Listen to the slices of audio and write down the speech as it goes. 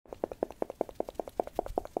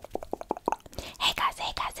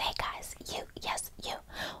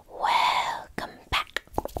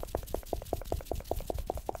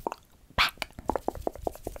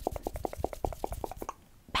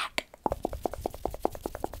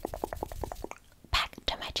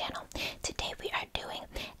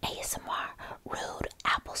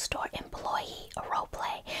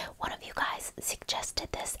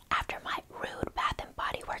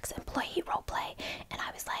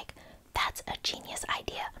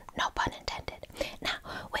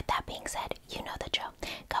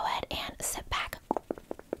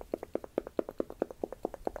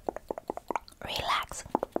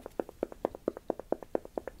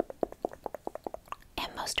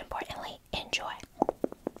most importantly, enjoy.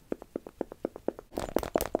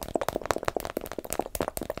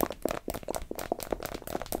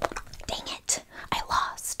 Dang it, I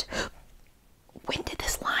lost. When did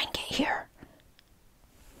this line get here?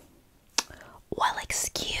 Well,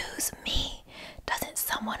 excuse me. Doesn't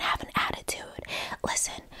someone have an attitude?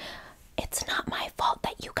 Listen, it's not my fault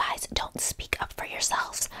that you guys don't speak up for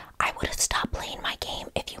yourselves. I would have stopped playing my game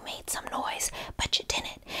if you made some noise, but you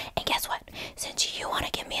didn't. And guess what? Since you want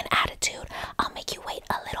to give me an attitude, I'll make you wait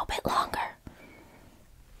a little bit longer.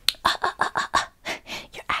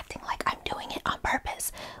 You're acting like I'm doing it on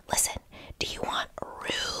purpose. Listen, do you want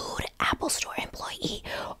rude Apple Store employee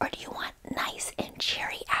or do you want nice and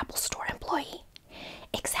cheery Apple Store employee?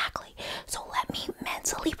 Exactly. So let me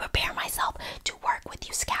mentally prepare myself to work with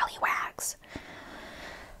you scallywags.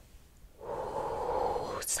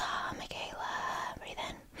 Saw Makayla. Breathe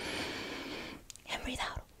in and breathe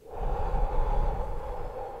out.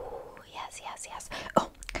 Yes, yes, yes. Oh,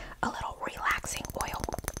 a little relaxing oil.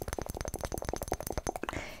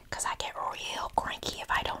 Because I get real cranky if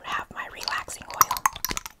I don't have my relaxing oil.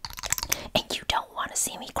 And you don't want to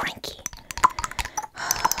see me cranky.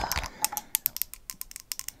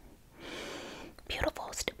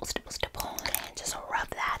 Beautiful. Stipple, stipple, stipple. And just rub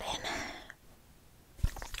that in.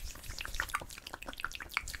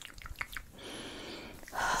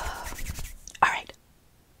 Alright.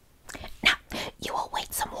 Now, you will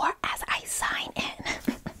wait some more as I sign in.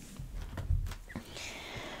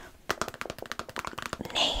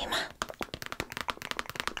 Name.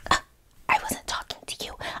 I wasn't talking to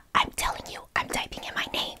you. I'm telling you, I'm typing in my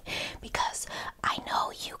name because I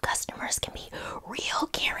know you customers can be real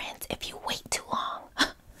Karens if you wait too long.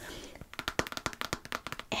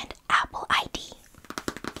 And Apple ID.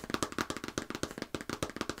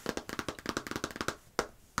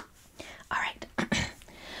 Alright,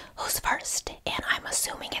 who's first? And I'm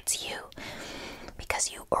assuming it's you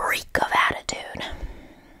because you reek of attitude.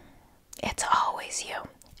 It's always you.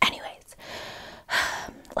 Anyways,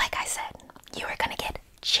 like I said, you are gonna get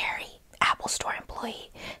cherry Apple Store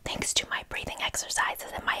employee thanks to my breathing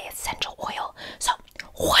exercises and my essential oil. So,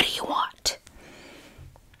 what do you want?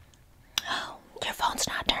 Oh, your phone's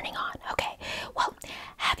not turning on. Okay, well,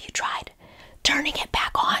 have you tried turning it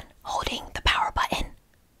back on, holding the power button?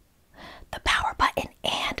 The power button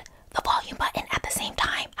and the volume button at the same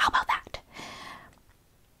time. How about that?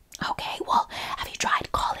 Okay, well, have you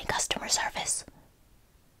tried calling customer service?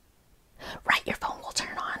 Right, your phone will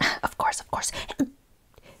turn on. Of course, of course.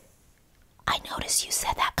 I noticed you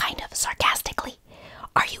said that kind of sarcastically.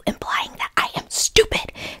 Are you implying that I am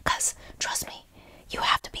stupid? Because, trust me, you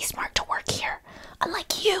have to be smart to work here.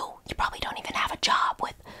 Unlike you probably don't even have a job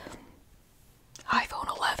with iPhone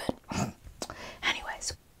 11.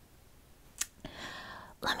 Anyways,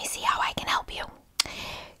 let me see how I can help you.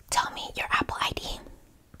 Tell me your Apple ID.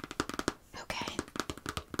 Okay.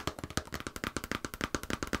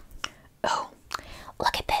 Oh,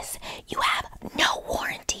 look at this. You have no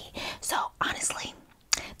warranty. So, honestly,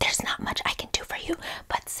 there's not much I can do for you.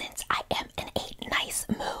 But since I am in a nice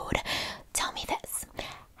mood, tell me this.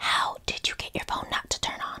 How did you get your phone not to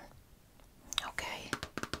turn on? Okay.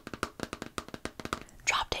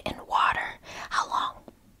 Dropped it in water. How long?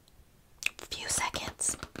 A few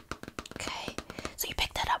seconds. Okay. So you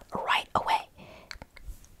picked it up right away.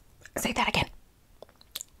 Say that again.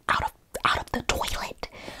 Out of the toilet.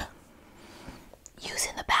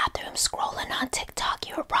 Using the bathroom, scrolling on TikTok.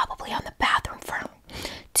 You were probably on the bathroom for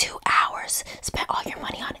 2 hours. Spent all your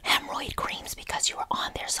money on hemorrhoid creams because you were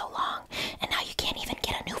on there so long. And now you can't even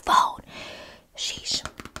get a new phone. Sheesh.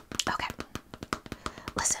 Okay.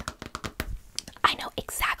 Listen. I know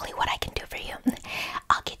exactly what I can do for you.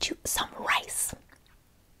 I'll get you some rice.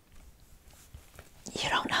 You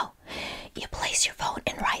don't know. You place your phone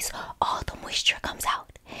in rice, all the moisture comes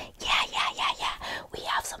out. Yeah. We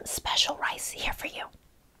have some special rice here for you.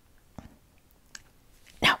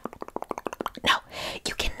 No.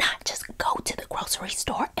 You cannot just go to the grocery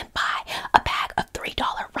store and buy a bag of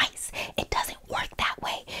 $3 rice. It doesn't work that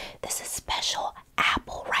way. This is special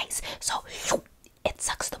Apple rice. So it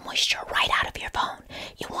sucks the moisture right out of your phone.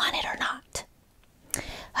 You want it or not?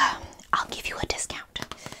 I'll give you a discount.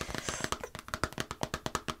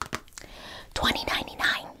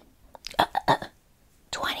 $20.99.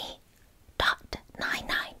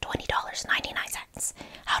 $20.99.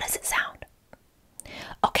 How does it sound?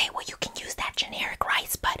 Okay, well, you can use that generic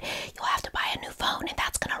rice, but you'll have to buy a new phone, and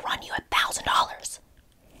that's gonna run you $1,000.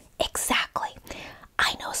 Exactly.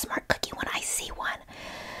 I know a smart cookie when I see one.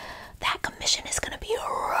 That commission is gonna be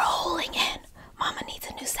rolling in. Mama needs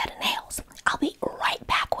a new set of nails. I'll be right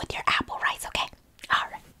back with your apple rice, okay? All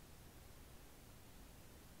right.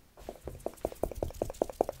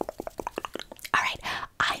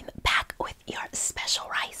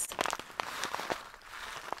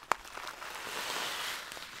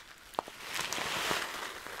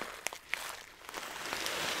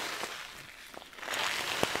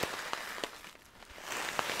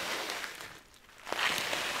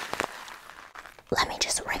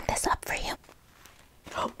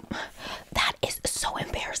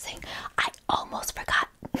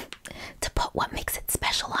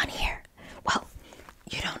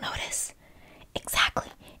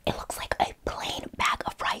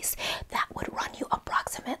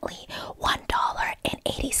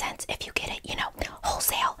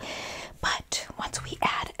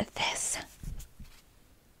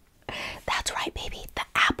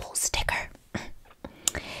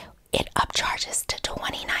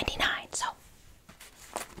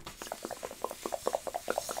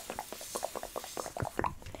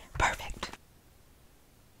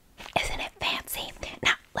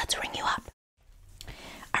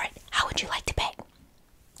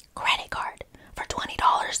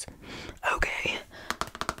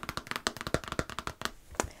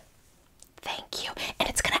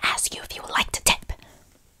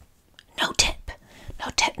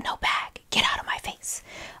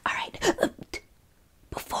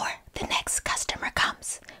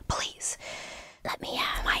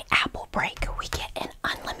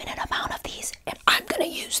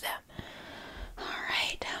 gonna use them. All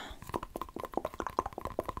right.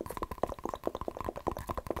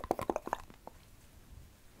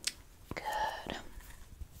 Good.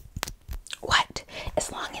 What?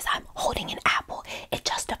 As long as I'm holding an apple, it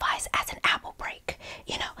justifies as an apple break.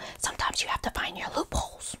 You know, sometimes you have to find your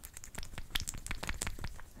loopholes.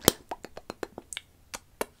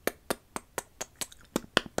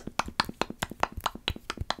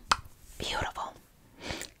 Beautiful.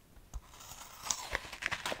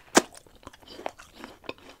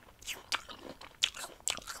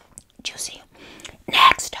 Juicy.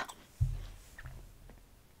 Next.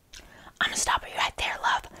 I'm gonna stop you right there,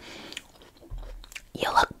 love.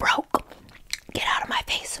 You look broke. Get out of my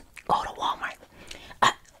face. Go to Walmart.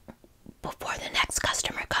 Before the next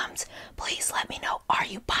customer comes, please let me know. Are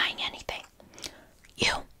you buying anything?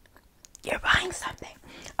 You're buying something.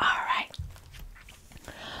 All right.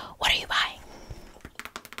 What are you buying?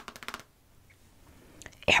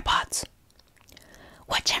 AirPods.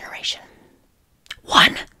 What generation?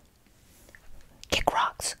 1. Kick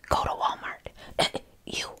rocks. Go to Walmart.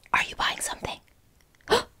 Are you buying something?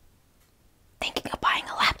 Thinking of buying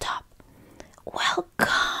a laptop?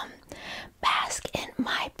 Welcome. Bask in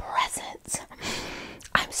my presence.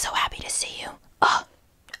 I'm so happy to see you. Oh,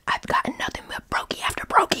 I've gotten nothing but brokey after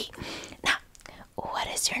brokey. Now, what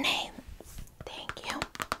is your name? Thank you.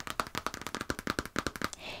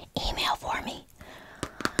 Email for me.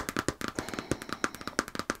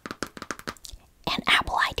 And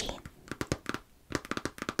Apple ID.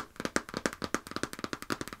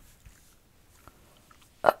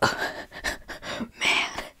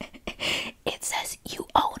 Man, it says you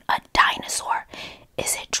own a dinosaur.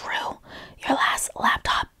 Is it true? Your last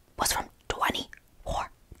laptop was from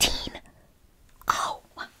 2014. Oh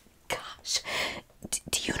my gosh.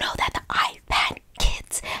 Do you know that the iPad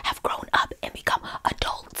kids have grown up and become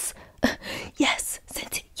adults? Yes,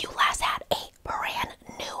 since you last had a brand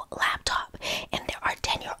new laptop, and there are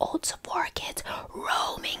 10-year-old Sephora kids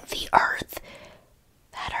roaming the earth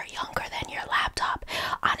that are younger than your laptop.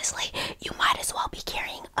 Honestly, you might as well be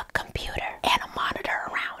carrying a computer and a monitor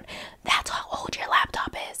around. That's how old your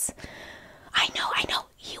laptop is. I know,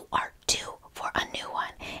 you are due for a new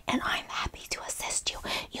one, and I'm happy to assist you.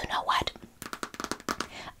 You know what?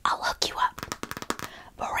 I'll hook you up.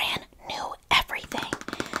 Brand new everything.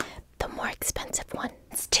 The more expensive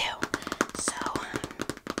ones too. So,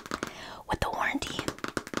 with the warranty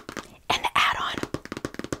and the add-on,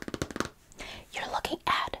 you're looking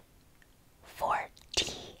at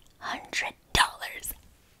 $4,000.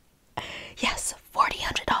 Yes,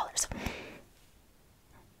 $4,000.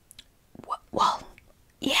 Well,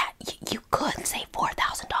 yeah, you could say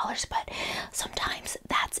 $4,000, but sometimes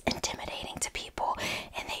that's intimidating to people,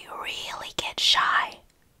 and they really get shy,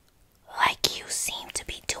 like you seem to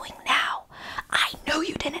be doing now. I know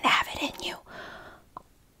you didn't have it in you.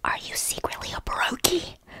 Are you secretly a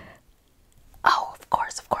brokey? Oh, of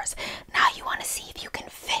course. Now you want to see if you can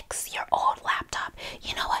fix your old laptop.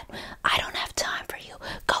 You know what? I don't have time for you.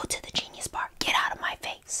 Go to the Genius Bar. Get out of my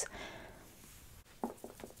face.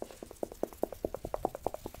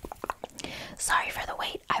 Sorry for the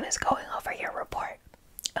wait. I was going over your report.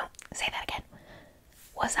 Oh, say that again.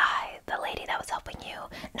 Was I the lady that was helping you?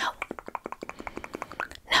 No.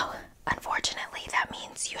 Unfortunately, that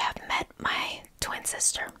means you have met my twin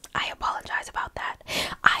sister. I apologize about that.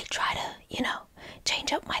 I try to,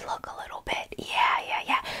 change up my look a little bit.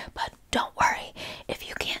 Yeah. But don't worry. If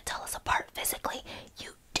you can't tell us apart physically,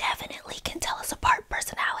 you definitely can tell us apart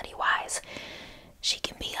personality-wise. She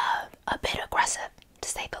can be a bit aggressive, to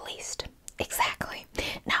say the least. Exactly.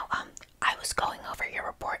 Now, I was going over your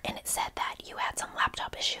report, and it said that you had some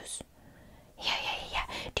laptop issues. Yeah.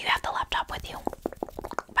 Do you have the laptop with you,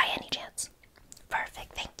 by any chance?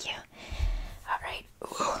 Perfect, thank you. Alright.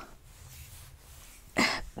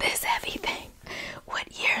 This heavy thing.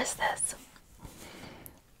 What year is this?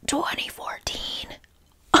 2014.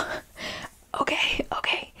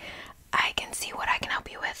 Okay. I can see what I can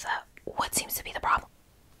help you with. What seems to be the problem?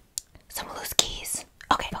 Some loose keys.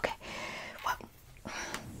 Okay. Well,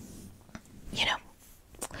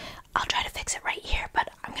 I'll try to fix it right here, but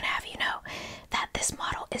I'm gonna have you know that this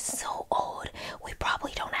model is so old, we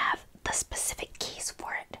probably don't have the specific keys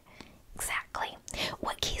for it. Exactly.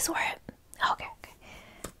 What keys were it? Okay.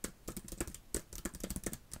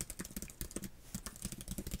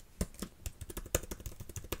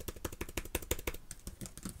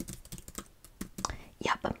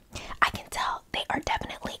 Yep, I can tell they are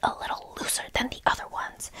definitely a little looser than the other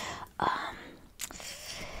ones.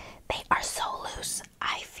 They are so loose,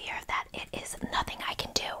 I fear that it is nothing I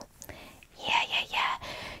can do. Yeah.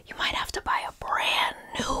 You might have to buy a brand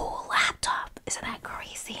new laptop. Isn't that crazy?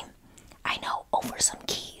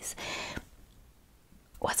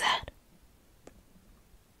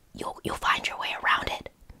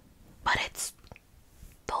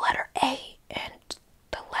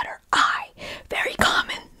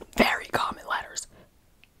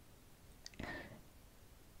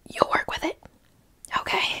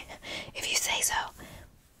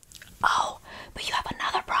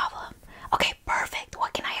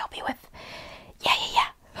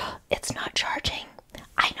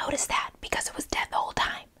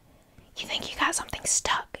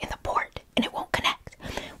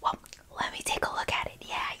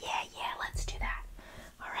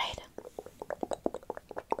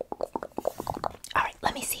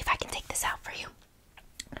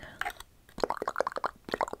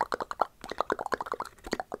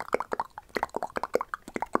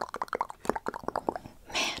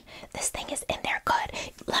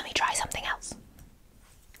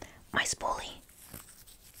 my spoolie.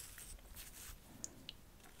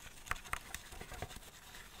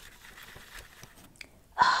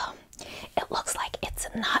 It looks like it's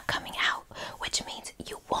not coming out, which means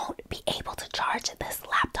you won't be able to charge this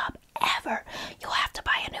laptop ever. You'll have to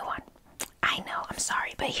buy a new one. I know, I'm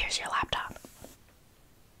sorry, but here's your laptop.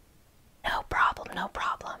 No problem, no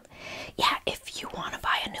problem. Yeah, if you want to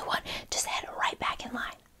buy a new one, just head right back in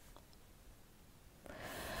line.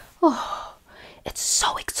 Oh, it's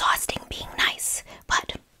so exhausting being nice,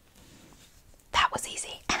 but that was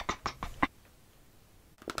easy.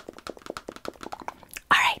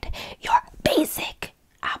 Alright, your basic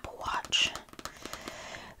Apple Watch.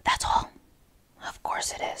 That's all. Of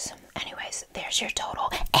course it is. Anyways, there's your total.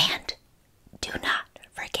 And do not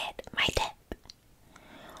forget my tip.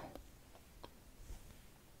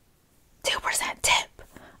 2% tip.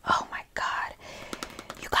 Oh my god.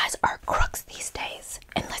 You guys are crooks these days.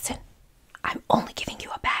 And listen, I'm only giving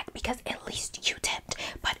you a bag because at least you tipped.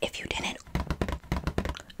 But if you didn't,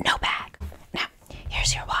 no bag. Now,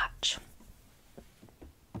 here's your watch.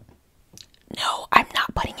 No, I'm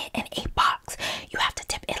not putting it in a box. You have to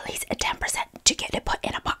tip at least 10% to get it put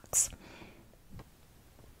in a box.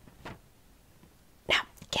 Now,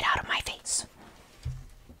 get out of my face.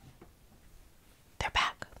 They're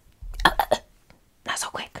back. Not so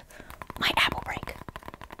quick. My Apple break.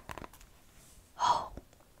 Oh,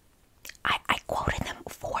 I quoted them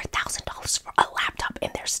 $4,000 for a laptop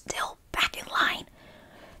and they're still back in line.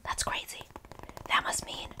 That's crazy. That must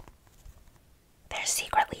mean they're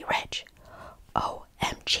secretly rich.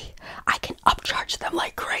 OMG, I can upcharge them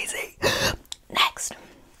like crazy. Next,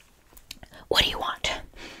 what do you want?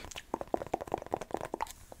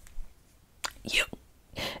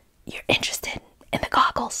 You're interested in the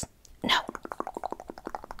goggles? No.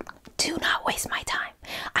 Do not waste my time.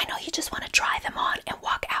 I know you just want to try them on and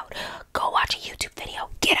walk out. Go watch a YouTube video.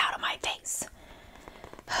 Get out of my face.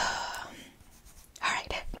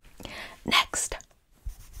 Alright. Next.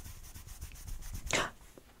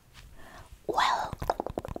 Well,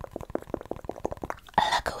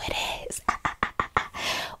 look who it is.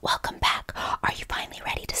 Welcome back. Are you finally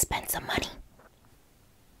ready to spend some money?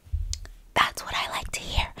 That's what I like to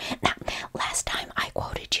hear. Now, last time I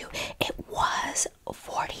quoted you, it was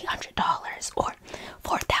 $400 or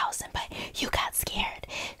 $4,000, but you got scared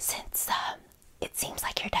since it seems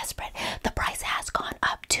like you're desperate. The price has gone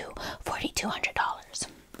up to $4,200.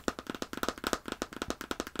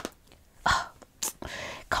 Oh,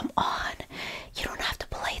 come on. You don't have to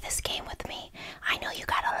play this game with me. I know you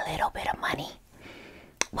got a little bit of money.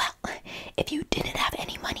 Well, if you didn't have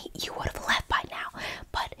any money, you would have left by now.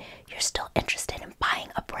 But you're still interested in buying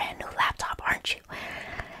a brand new laptop, aren't you?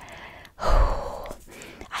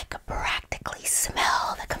 I could practically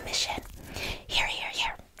smell the commission. Here.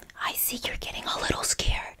 I see you're getting a little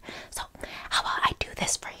scared. So how about I do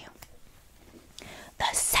this for you? The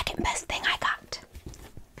second best thing I got.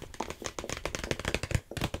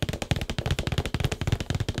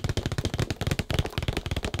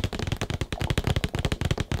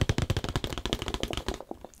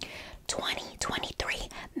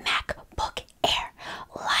 MacBook Air,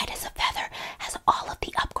 light as a feather, has all of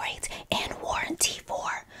the upgrades and warranty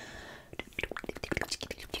for,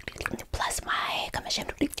 plus my commission,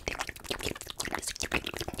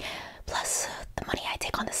 plus the money I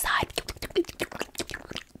take on the side,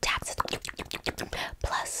 taxes,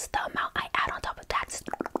 plus the amount I add on top of taxes.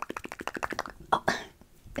 Oh,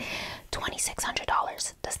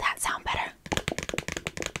 $2,600. Does that sound better?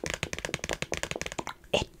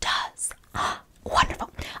 It does. Wonderful.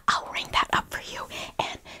 I'll ring that up for you.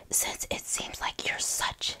 And since it seems like you're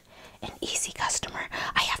such an easy customer,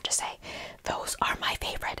 I have to say, those are my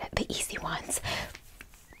favorite, the easy ones.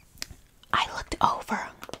 I looked over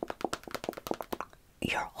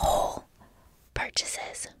your whole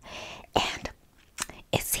purchases, and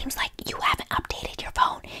it seems like you haven't updated your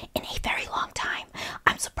phone in a very long time.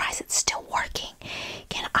 I'm surprised it's still working.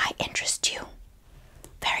 Can I interest you,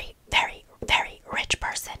 very, very, very rich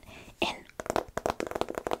person, in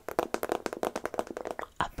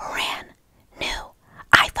a brand new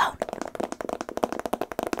iPhone?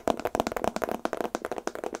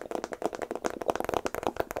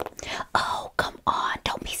 Oh, come on,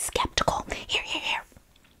 don't be skeptical. Here.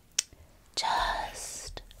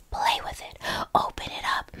 Just play with it. Open it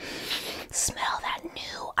up.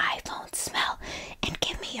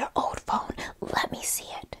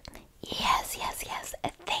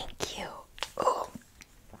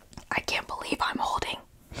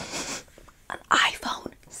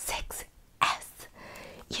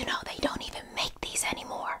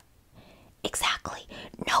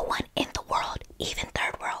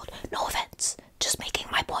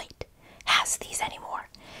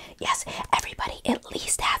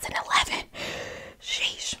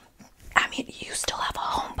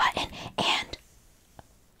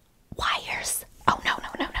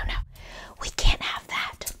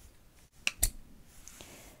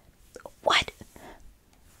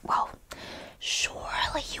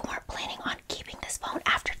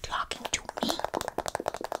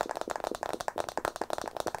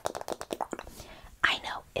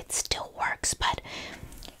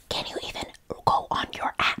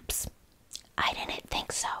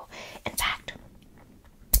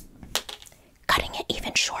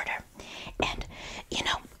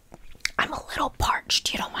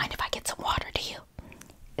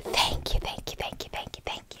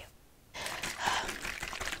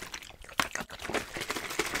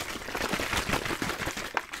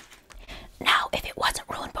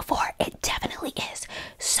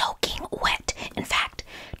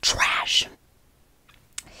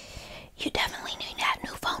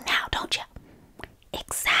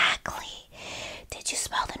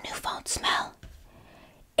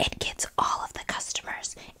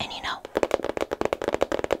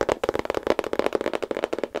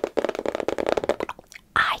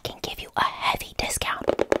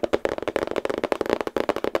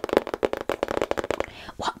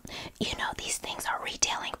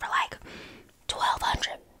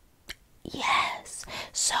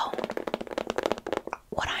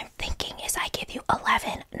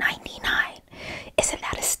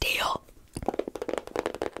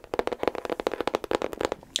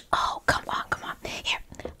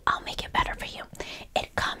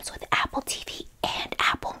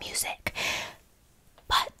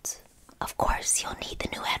 of course you'll need the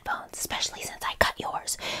new headphones, especially since I cut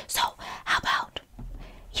yours. So how about,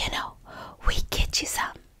 we get you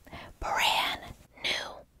some brand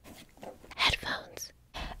new headphones.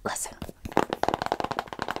 Listen,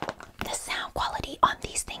 the sound quality on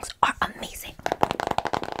these things are amazing.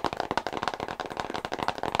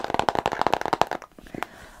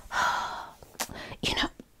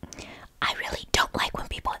 I really don't like when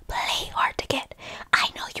people play hard to get. I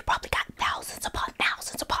know you probably got thousands upon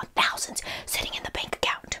thousands upon thousands sitting in the bank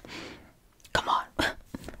account. Come on,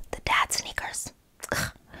 the dad sneakers.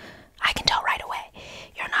 I can tell right away.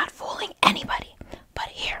 You're not fooling anybody. But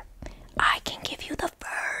here, I can give you the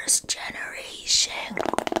first generation.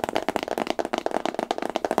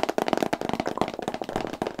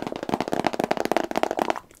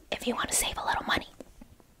 If you want to save a little money.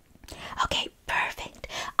 Okay, perfect.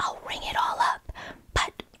 I'll ring it all up.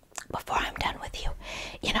 But before I'm done with you,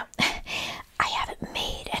 I haven't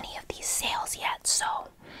made any of these sales yet, so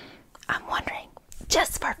I'm wondering,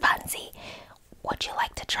 just for funsies, would you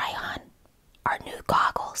like to try on our new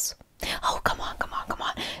goggles? Oh, come on, come on, come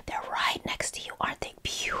on. They're right next to you. Aren't they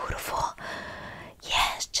beautiful?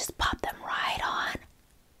 Yes, just pop them right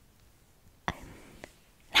on.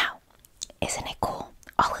 Now, isn't it cool?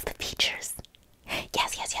 All of the features.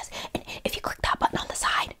 Yes, yes, yes. And if you click that button on the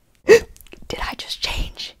side, did I just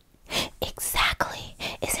change? Exactly.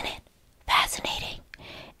 Isn't it fascinating?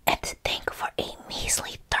 And to think for a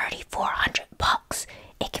measly $3,400,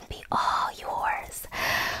 it can be all yours.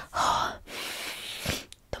 Oh,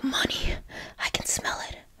 the money. I can smell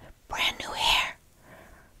it. Brand new hair.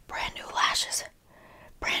 Brand new lashes.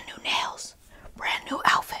 Brand new nails. Brand new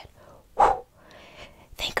outfit. Whew.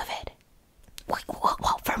 Think of it.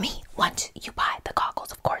 Well, for me, once you buy the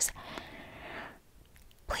goggles, of course.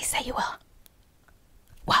 Please say you will.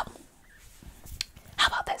 Well, how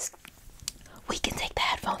about this? We can take the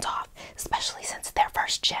headphones off, especially since they're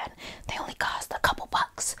first gen. They only cost a couple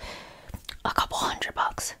bucks. A couple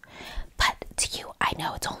 $100. But to you, I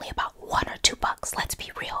know it's only about $1 or $2. Let's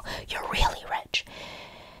be real. You're really rich.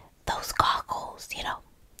 Those goggles,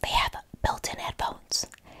 they have built-in headphones.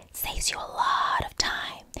 It saves you a lot of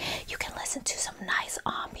time. You can listen to some nice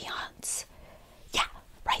ambiance. Yeah,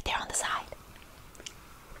 right there on the side.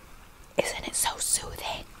 Isn't it so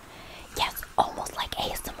soothing? Yes, almost like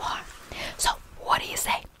ASMR. So, what do you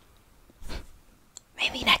say?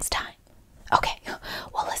 Maybe next time. Okay,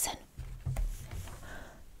 well listen.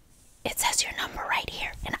 It says your number right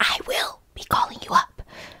here, and I will be calling you up.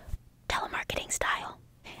 Telemarketing style.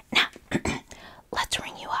 Now, let's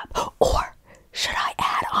ring you up. Or should I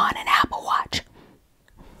add on an Apple Watch?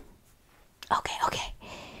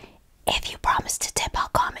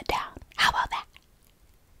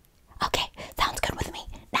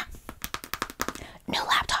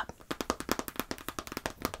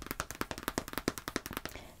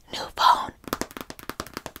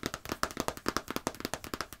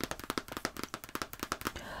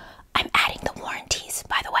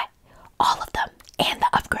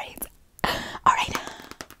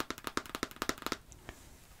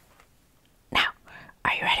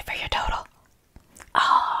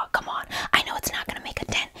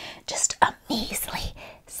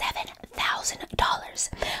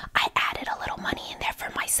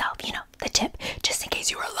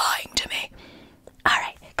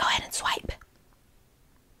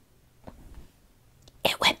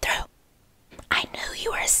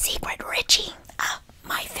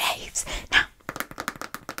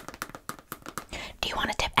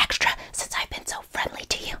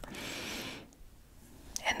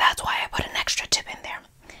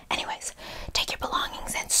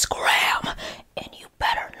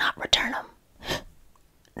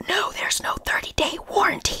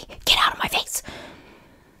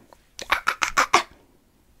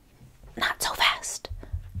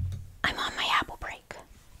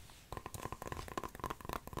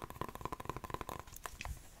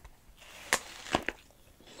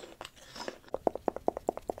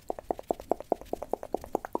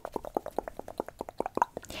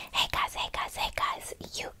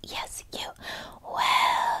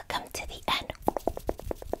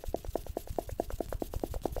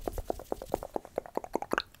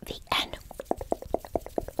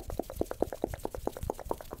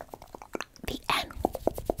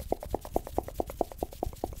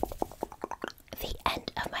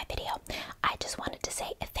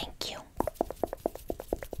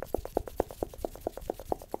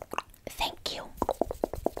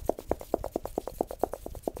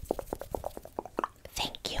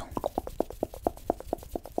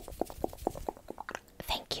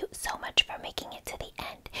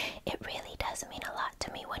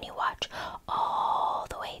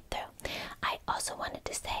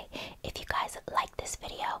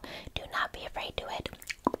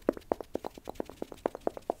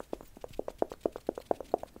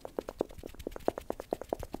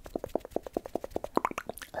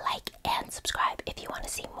 subscribe if you want to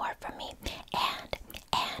see more from me,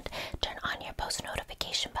 and turn on your post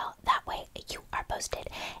notification bell. That way you are posted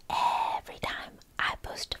every time I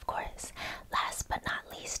post, of course. Last but not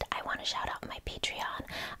least, I want to shout out my Patreon.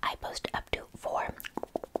 I post up to four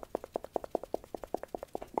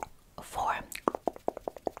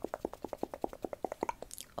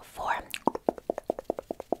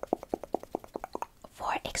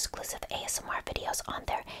exclusive ASMR videos on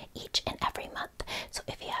there each and every month. So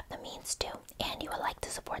if you have the means to and you would like to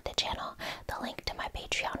support the channel, the link to my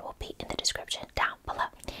Patreon will be in the description down below.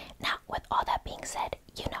 Now, with all that being said,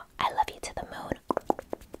 you know I love you to the moon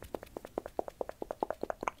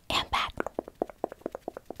and back.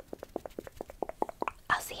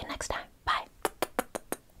 I'll see you next time. Bye.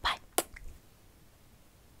 Bye.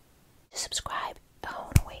 Subscribe. Oh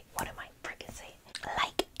no, wait, what am I freaking saying?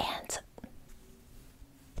 Like and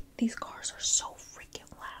these cars are so freaking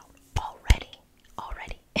loud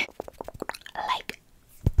already. Like,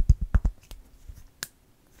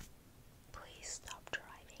 please stop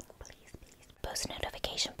driving, please. Post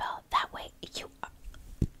notification bell. That way you are.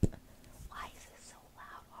 Why is it so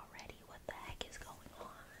loud already? What the heck is going on?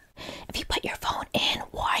 If you put your phone in,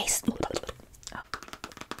 why?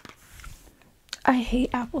 I hate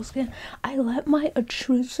apple skin. I let my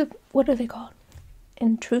intrusive, what are they called?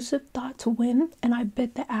 Intrusive thoughts win, and I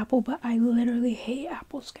bit the apple, but I literally hate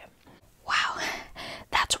apple skin. Wow,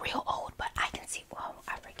 that's real old, but I can see. Whoa,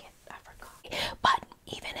 I forgot. But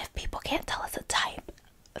even if people can't tell us a type,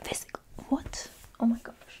 physically, what? Oh my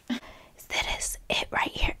gosh, this is it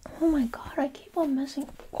right here. Oh my god, I keep on messing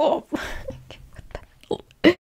up.